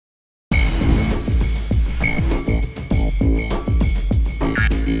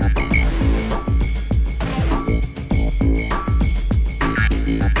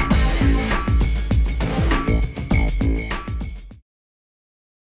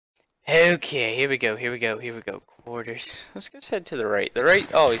Okay, here we go, here we go, here we go. Quarters. Let's just head to the right. The right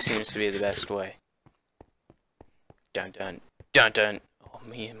always seems to be the best way. Dun dun. Dun dun. Oh,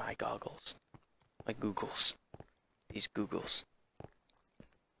 me and my goggles. My googles. These googles.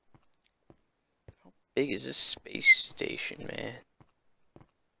 How big is this space station, man?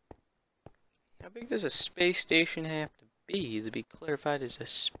 How big does a space station have to be clarified as a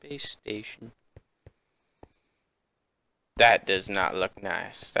space station? That does not look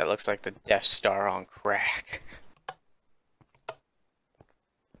nice. That looks like the Death Star on crack.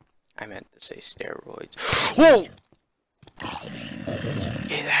 I meant to say steroids. Whoa!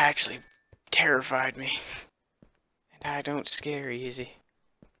 Yeah, that actually terrified me. And I don't scare easy.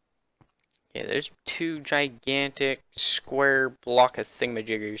 Yeah, there's two gigantic square block of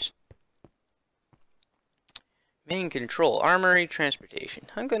thingamajiggers. Main control, armory, transportation.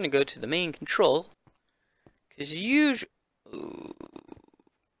 I'm going to go to the main control. Because usually...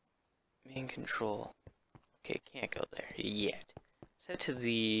 Main control. Okay, can't go there yet. Set to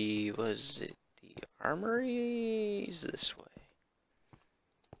the... was it the armories? This way.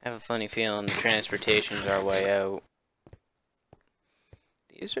 I have a funny feeling the transportation's our way out.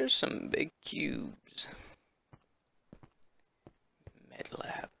 These are some big cubes. Med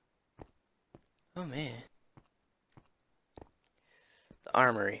lab. Oh man. The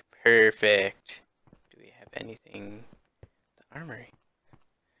armory. Perfect. Do we have anything? The armory.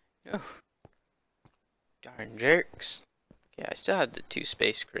 No. Darn jerks. Okay, I still have the 2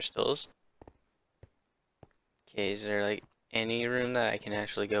 space crystals. Okay, is there like any room that I can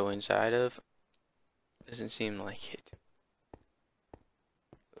actually go inside of? Doesn't seem like it.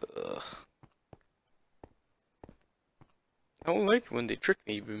 Ugh. I don't like it when they trick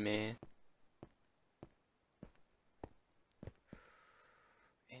me, man.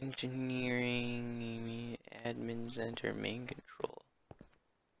 Engineering, admin center, main control.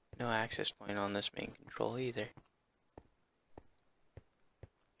 No access point on this main control either.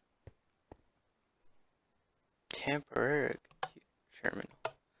 Temporary terminal.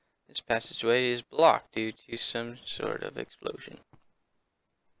 This passageway is blocked due to some sort of explosion.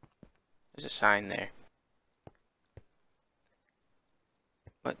 There's a sign there.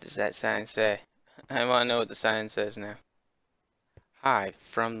 What does that sign say? I want to know what the sign says now. Hi,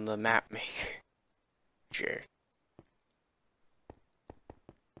 from the map maker. Jerk.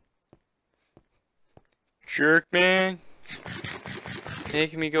 Jerk, man.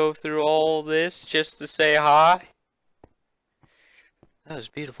 Making me go through all this just to say hi. That was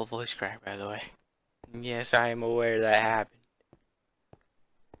a beautiful voice crack, by the way. Yes, I am aware that happened.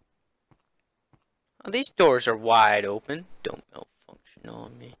 Oh, these doors are wide open. Don't malfunction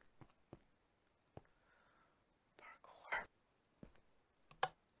on me. Parkour.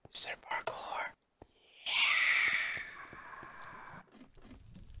 Is there parkour? Yeah.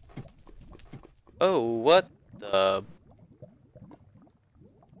 Oh, what the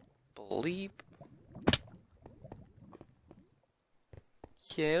bleep?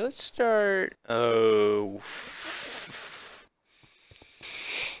 Okay, let's start. Oh.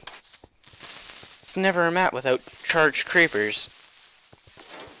 It's never a map without charged creepers.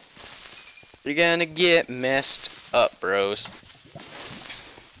 You're gonna get messed up, bros.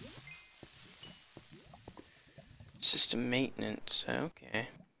 System maintenance, okay.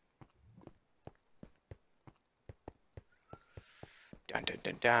 Dun dun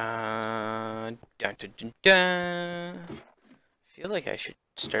dun dun dun dun dun dun. I feel like I should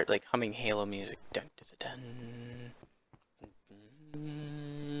start like humming Halo music. Dun dun dun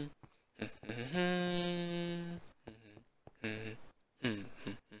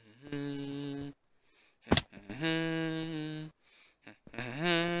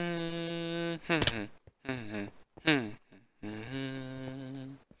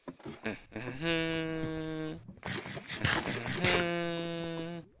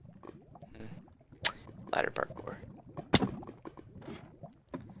ladder parkour.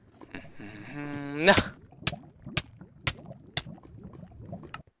 No.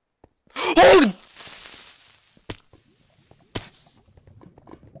 Holy!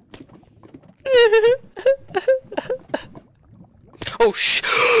 Oh sh!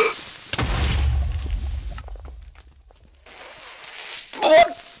 What?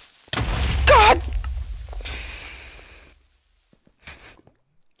 God!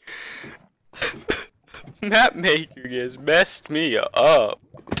 Map maker has messed me up.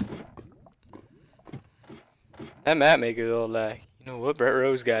 That map maker will like, you know what, Brett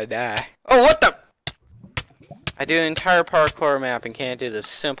Rose gotta die. Oh, what the? I do an entire parkour map and can't do the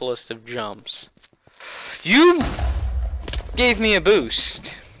simplest of jumps. You gave me a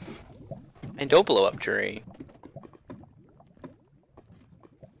boost. And don't blow up terrain.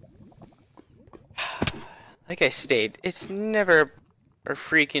 Like I stated, it's never a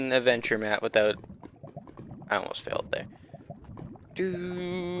freaking adventure map without... I almost failed there.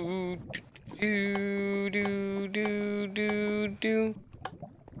 Do, do, do, do, do, do.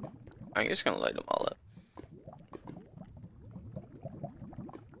 I'm just gonna light them all up.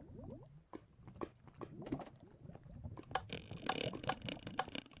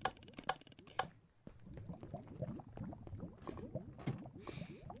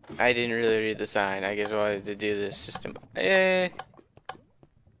 I didn't really read the sign. I guess I wanted to do this system. Do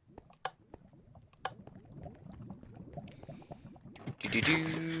do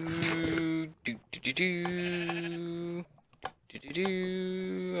do do do do do do do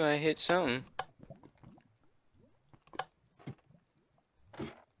do. I hit something.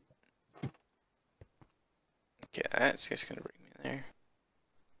 Okay, that's just gonna bring me there.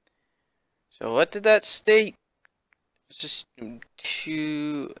 So what did that state? System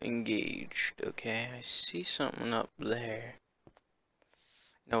 2 engaged. Okay, I see something up there.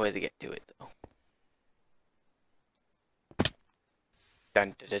 No way to get to it though.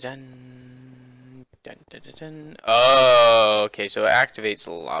 Dun dun dun dun dun dun dun dun. Oh, okay, so it activates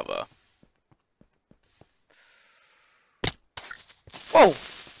lava. Whoa!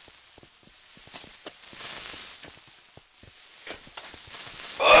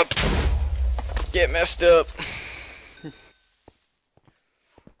 Up! Get messed up.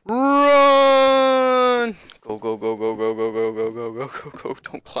 Run! Go, go, go, go, go, go, go, go, go, go, go, go.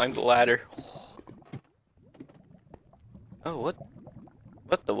 Don't climb the ladder. Oh, what?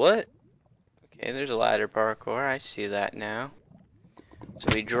 What the what? Okay, there's a ladder parkour. I see that now.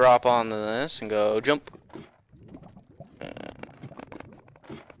 So we drop onto this and go jump.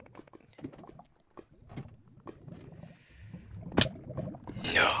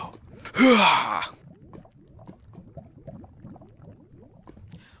 No.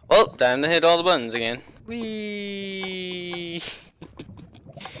 Well, time to hit all the buttons again. Whee!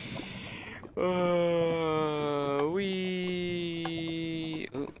 Whee!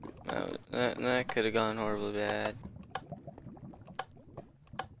 Ooh, that could have gone horribly bad.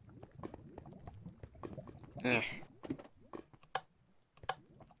 Eh.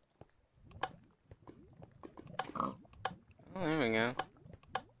 Oh, there we go.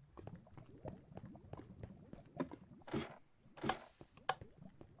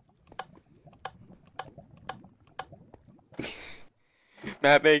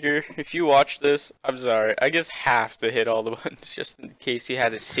 Map Maker, if you watch this, I'm sorry. I just have to hit all the buttons just in case he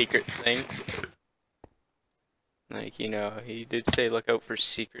had a secret thing. Like, you know, he did say look out for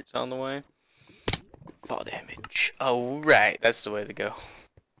secrets on the way. Fall damage. Oh, right. That's the way to go.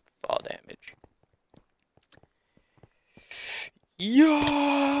 Fall damage. Yeah,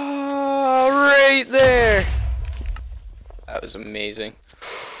 right there. That was amazing.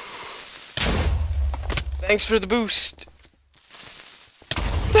 Thanks for the boost.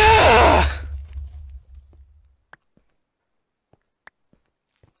 Ah!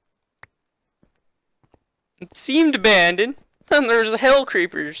 It seemed abandoned. Then there's the hell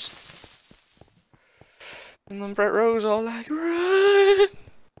creepers. And then Brett Rose all like, run!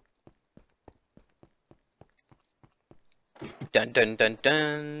 Dun dun dun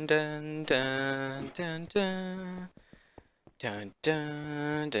dun dun dun dun dun. Dun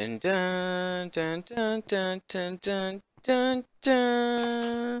dun dun dun dun dun dun dun dun dun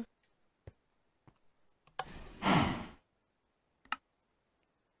dun.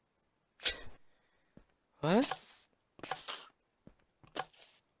 What?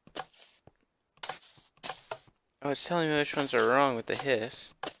 Oh, it's telling me which ones are wrong with the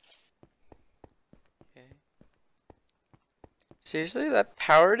hiss. Okay. Seriously? That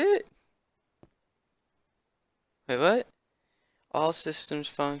powered it? Wait, what? All systems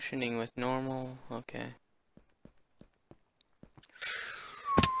functioning with normal... Okay.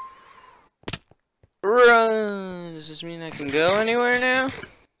 Run! Does this mean I can go anywhere now?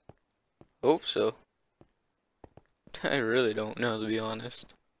 Hope so. I really don't know, to be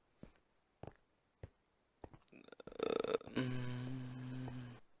honest.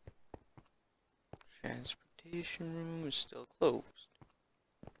 Transportation room is still closed.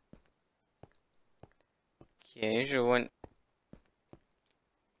 Okay, usually went.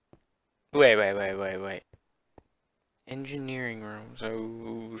 Wait. Engineering room.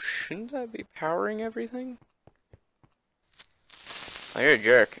 So shouldn't that be powering everything? Oh, you're a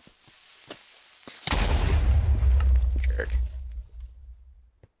jerk. Jerk.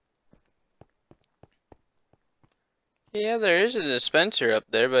 Yeah, there is a dispenser up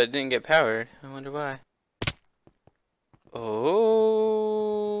there, but it didn't get powered. I wonder why.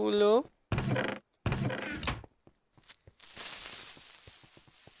 Oh, hello?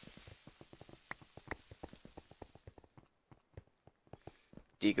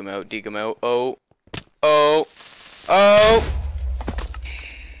 Dig him out, dig him out. Oh. Oh. Oh.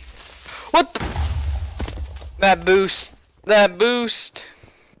 What the? That boost. That boost.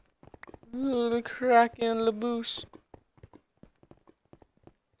 Oh, the Kraken, the boost.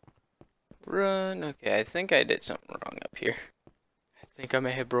 Run. Okay, I think I did something wrong up here. I think I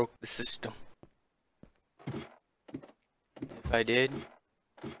may have broke the system. If I did,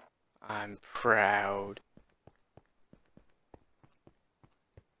 I'm proud.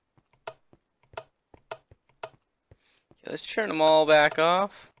 Okay, let's turn them all back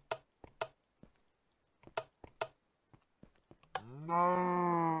off.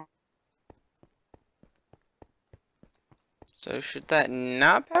 No. So should that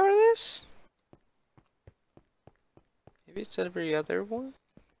not power this? Maybe it's every other one.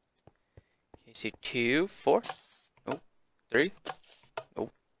 Okay, so 2, 4. Nope. 3.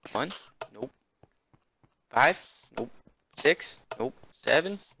 Nope. 1. Nope. 5. Nope. 6. Nope.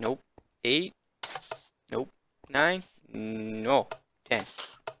 7. Nope. 8. Nope. 9. No. 10.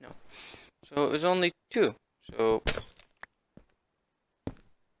 No. So it was only 2. So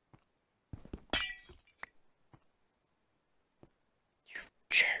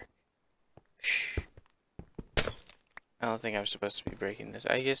jerk. Shh. I don't think I'm supposed to be breaking this.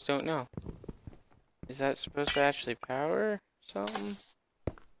 I just don't know. Is that supposed to actually power something?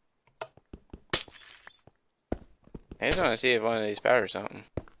 I just want to see if one of these powers something.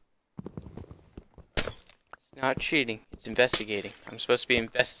 It's not cheating. It's investigating. I'm supposed to be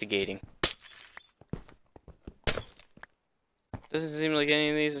investigating. Doesn't seem like any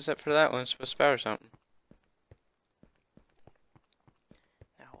of these except for that one is supposed to power something.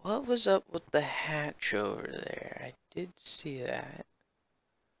 Now, what was up with the hatch over there? I did see that.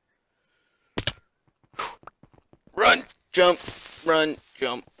 Run! Jump! Run!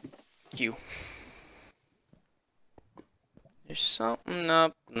 Jump! Q. There's something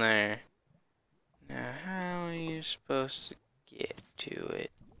up there. Now, how are you supposed to get to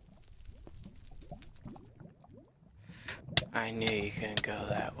it? I knew you couldn't go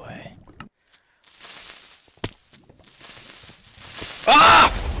that way.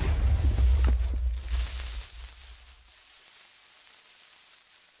 Ah!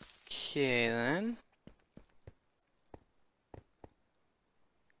 Okay, then.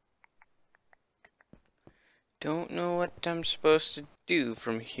 Don't know what I'm supposed to do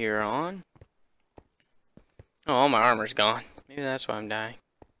from here on. Oh, all my armor's gone. Maybe that's why I'm dying.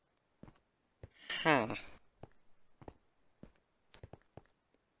 Huh.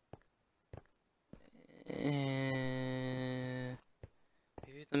 Maybe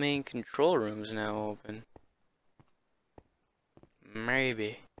the main control room's now open.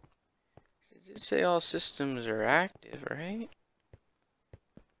 Maybe. It did say all systems are active, right?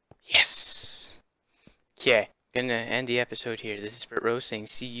 Yes! Okay, gonna end the episode here. This is Bert Rose saying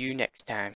see you next time.